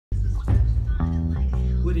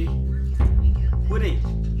Woody. Woody.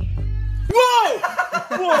 Whoa!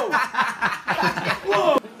 Whoa!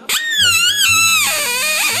 Whoa!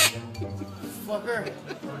 Fucker.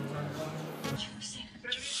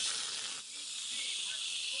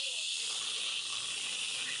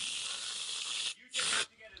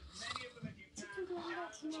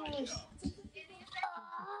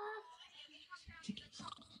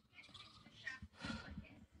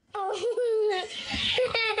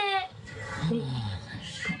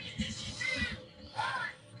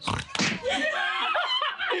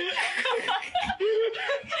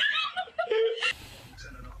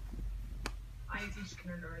 I teach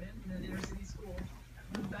kindergarten in an inner city school.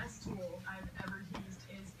 The best tool I've ever used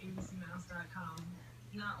is abcmouse.com.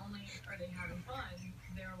 Not only are they having fun,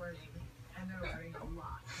 they're learning, and they're learning a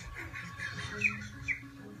lot.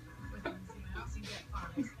 With ABC Mouse, you get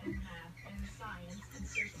phonics and math and science and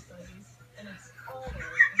social studies, and it's all there in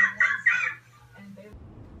one site. And they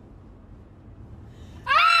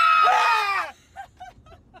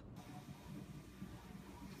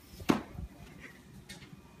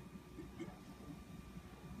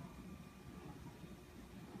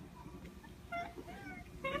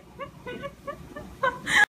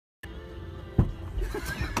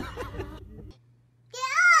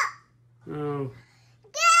No.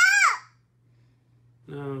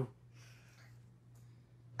 No.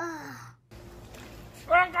 Oh,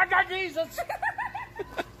 God, Jesus!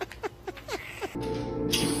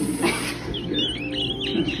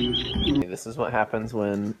 This is what happens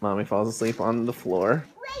when mommy falls asleep on the floor.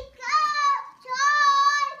 Wake up,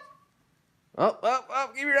 George! Oh, oh, oh,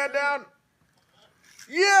 keep your head down.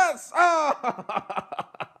 Yes! Oh!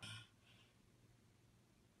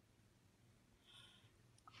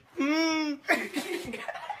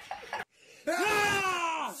 Ah!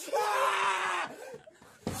 Ah!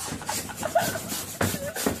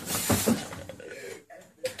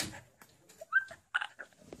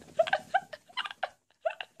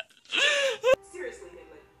 Seriously,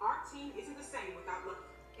 Nicholas, our team isn't the same without Lucky,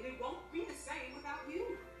 and it won't be the same without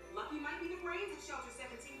you. Lucky might be the brains of Shelter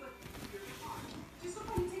 17, but you're your heart. Just look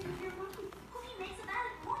how you take care of Lucky. Cookie makes a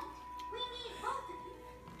valid point. We need both of you.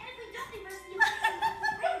 And if we don't reverse the effects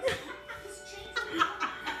of this change will be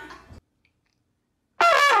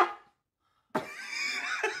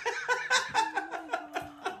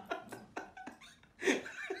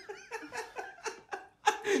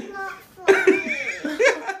not funny.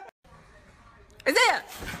 Isaiah!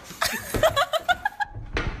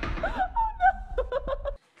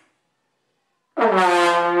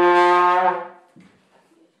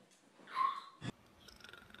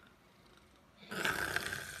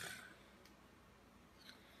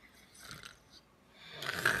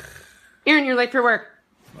 Aaron, you're late for work.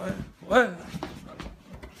 What? What?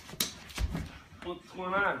 What's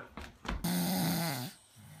going on?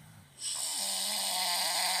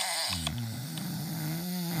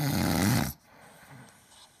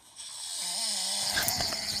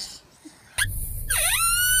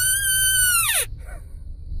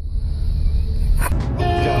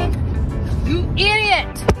 You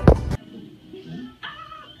idiot!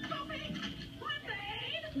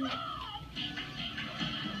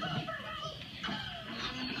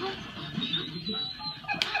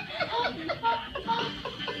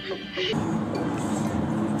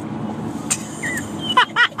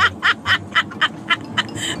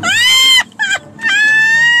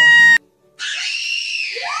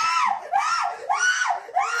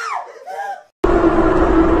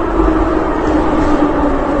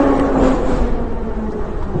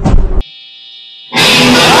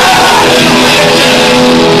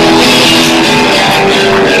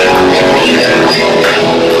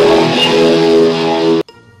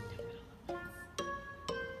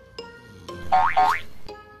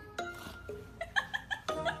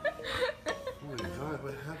 Oh my God,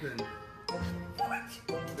 what happened?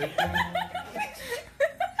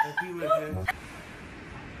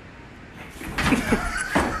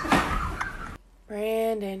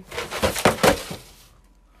 Brandon.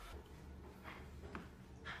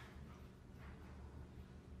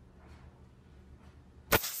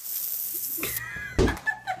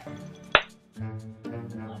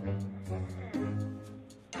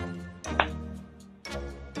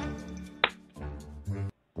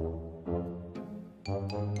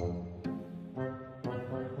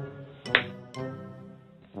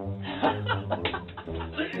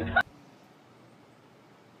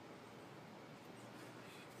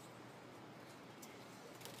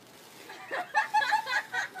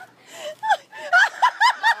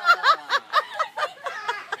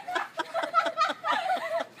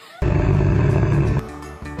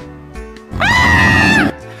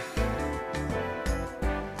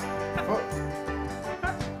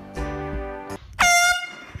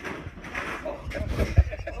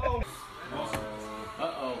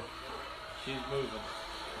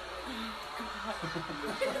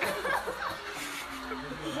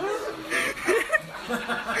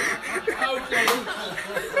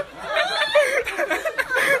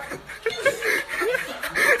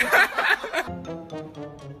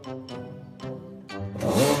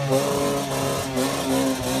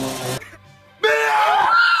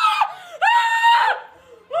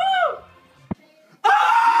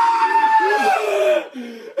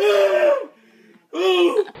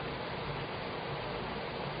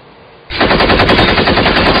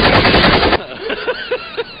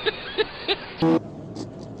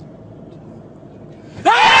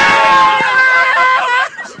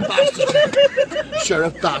 pair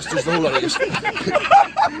of bastards, the whole lot of you.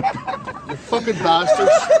 You fucking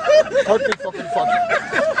bastards. Fucking.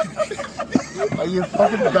 Are you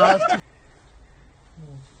fucking bastards?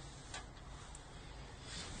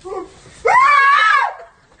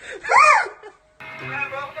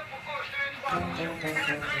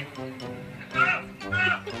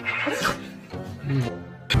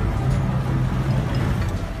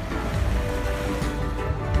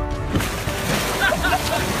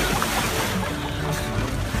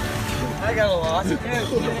 I got a loss. Can I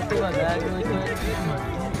do my bag really quick?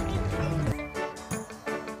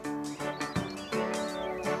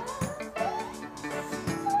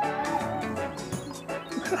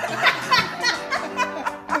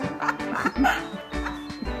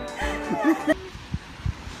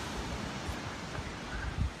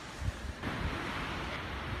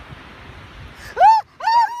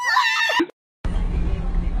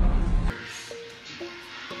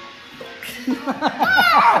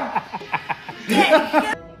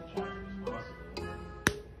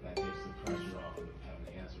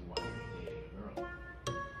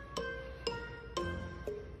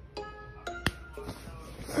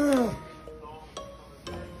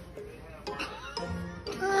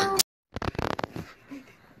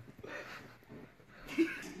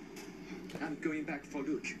 I'm going back for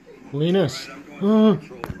Luke. Linus.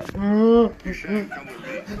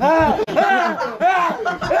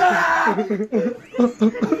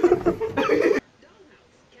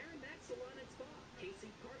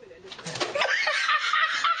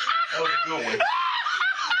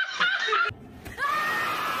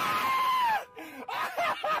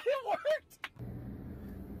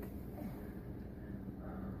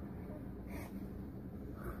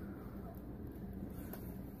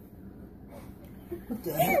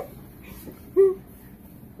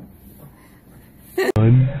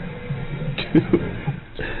 One, 2,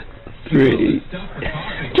 3.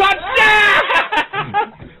 Touchdown!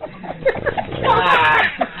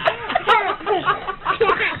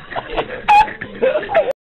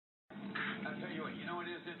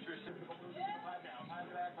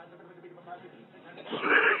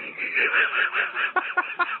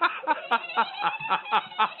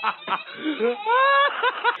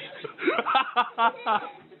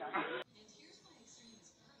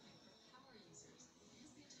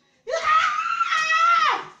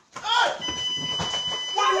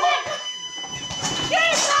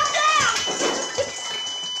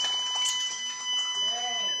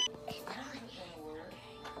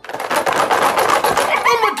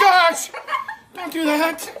 Oh my gosh! Don't do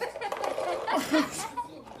that!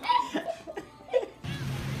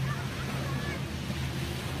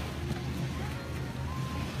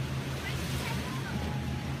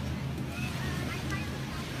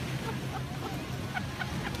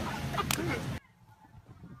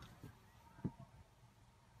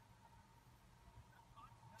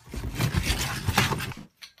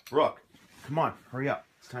 Brooke, come on, hurry up.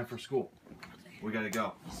 It's time for school. We gotta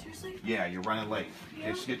go. Seriously? Yeah, you're running late.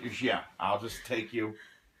 Yeah. Just get your, I'll just take you.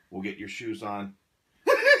 We'll get your shoes on.